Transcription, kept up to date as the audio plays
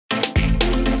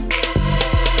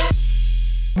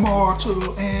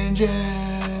Mortal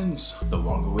Engines! The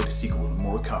long-awaited sequel to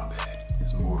Mortal Kombat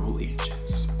is Mortal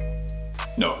Engines.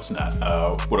 No, it's not.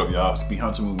 What up, y'all? It's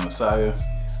Hunter Movie Messiah.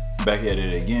 Back at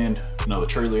it again. Another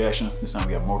trailer reaction. This time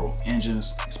we got Mortal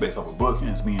Engines. It's based off a book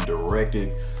and it's being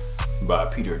directed by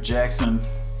Peter Jackson.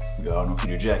 We all know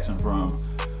Peter Jackson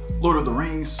from Lord of the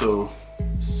Rings, so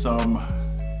it's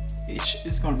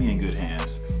gonna be in good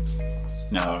hands.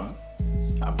 Now,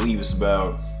 I believe it's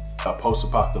about a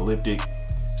post-apocalyptic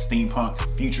steampunk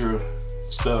future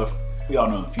stuff. We all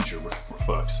know in the future we're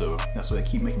fucked, so that's why they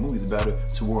keep making movies about it,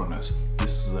 to warn us.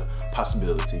 This is a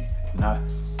possibility, not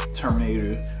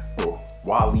Terminator or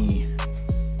WALL-E.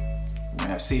 We're gonna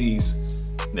have cities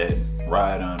that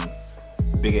ride on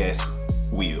big ass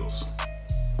wheels.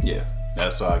 Yeah,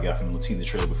 that's all I got from the teaser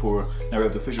trailer before. Now we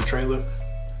have the official trailer.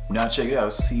 Now check it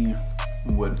out, see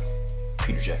what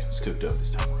Peter Jackson's cooked up this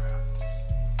time around.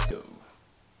 Let's go.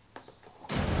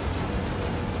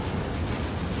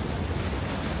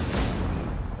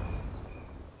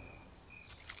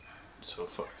 So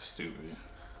fucking stupid.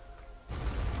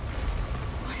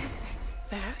 What is that?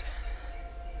 That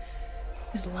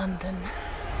is London.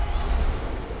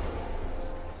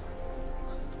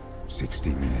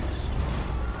 60 minutes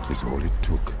is all it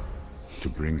took to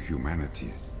bring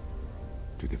humanity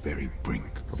to the very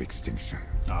brink of extinction.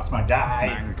 Oh, it's my guy.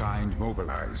 Mankind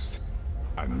mobilized.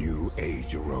 A new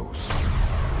age arose.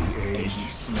 The age Agent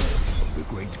Smith. of the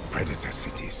great predator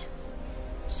cities.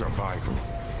 Survival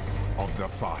of the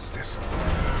fastest.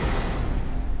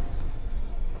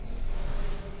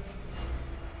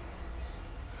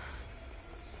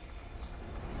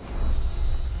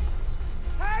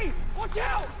 Hey! Watch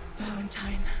out!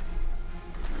 Valentine.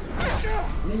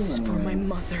 This is for my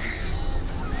mother.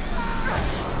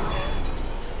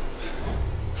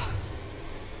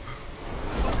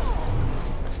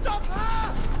 Stop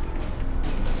her!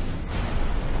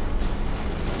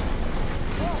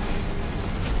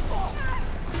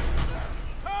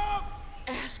 Tom!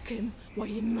 Ask him why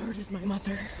he murdered my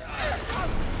mother.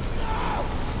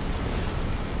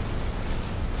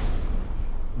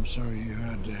 I'm sorry you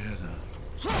had to hear that.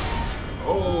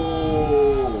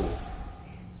 Oh!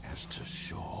 As to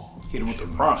Shaw, Hit him with the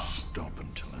she props. won't stop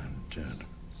until I'm dead.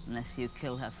 Unless you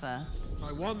kill her first.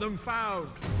 I want them found.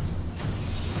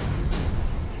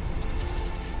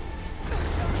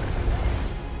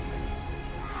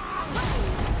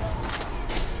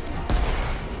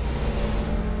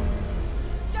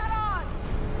 Get on!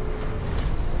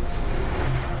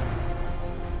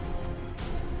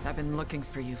 I've been looking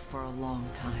for you for a long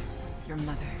time. Your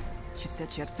mother, she said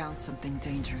she had found something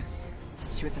dangerous.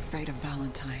 She was afraid of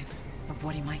Valentine, of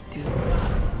what he might do.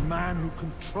 The man who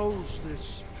controls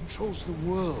this, controls the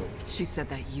world. She said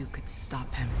that you could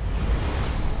stop him.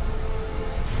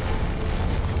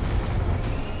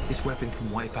 This weapon can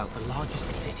wipe out the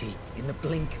largest city in the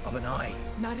blink of an eye.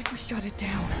 Not if we shut it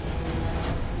down.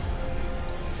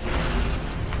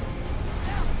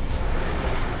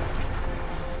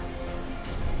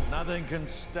 Nothing can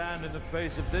stand in the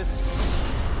face of this.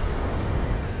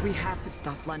 We have to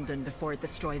stop London before it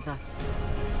destroys us.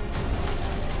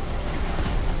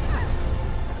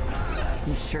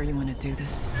 You sure you want to do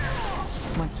this?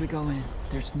 Once we go in,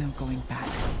 there's no going back.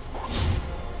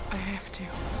 I have to.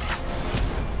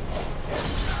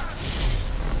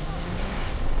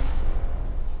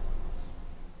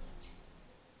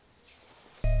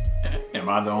 Am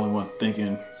I the only one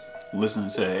thinking, listening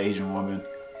to that Asian woman,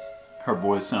 her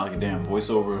voice sound like a damn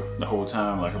voiceover the whole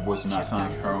time? Like her voice is not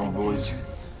sounding her own voice?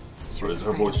 Or is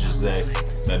her voice just that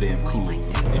damn cool?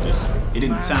 It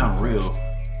didn't sound real.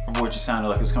 Her voice just sounded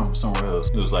like it was coming from somewhere else.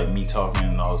 It was like me talking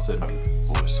and all of a sudden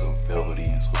my voice so velvety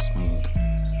and so smooth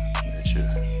that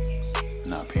you're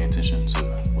not paying attention to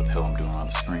what the hell I'm doing on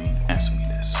the screen. Answer me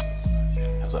this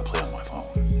as I play on my phone.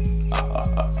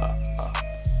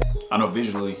 I know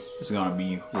visually it's gonna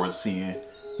be worth seeing.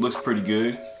 Looks pretty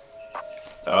good.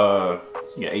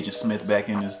 You got Agent Smith back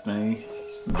in this thing,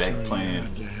 back playing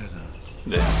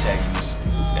the antagonist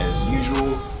as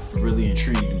usual. Really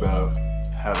intrigued about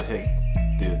how the heck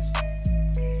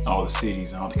all the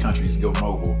cities and all the countries go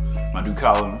mobile. My dude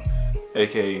Colin,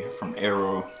 aka from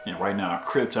Arrow, and right now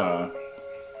Krypton,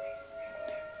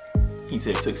 he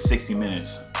said it took 60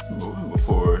 minutes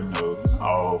before, you know,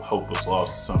 all hope was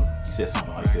lost or something. He said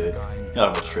something like that. I'll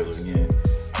watch the trailer again.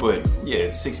 But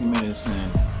yeah, 60 minutes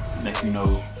and next thing you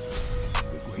know,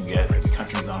 we got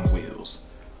countries on wheels.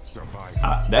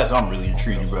 That's what I'm really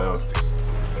intrigued about.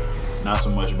 Not so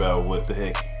much about what the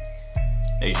heck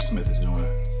Agent Smith is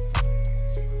doing.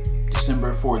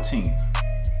 December 14th,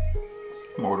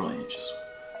 Mortal Engines.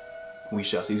 We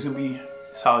shall see. It's gonna be,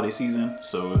 it's holiday season,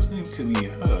 so it could be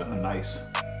a nice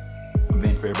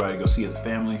event for everybody to go see as a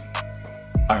family.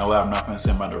 I'm gonna lie, I'm not gonna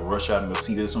say I'm about to rush out and go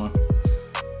see this one.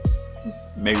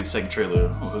 Maybe the second trailer will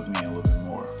hook me in a little bit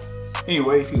more.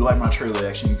 Anyway, if you like my trailer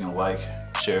reaction, you can like,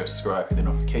 share, subscribe, hit the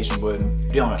notification button.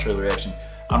 If you don't like my trailer reaction,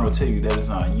 I'm gonna tell you that is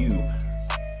on you.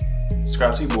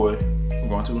 Subscribe to your boy. We're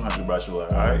going to 100 by July.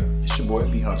 Alright? It's your boy,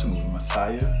 B Hunter, Movie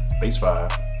Messiah, Base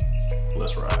 5.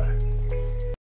 Let's ride.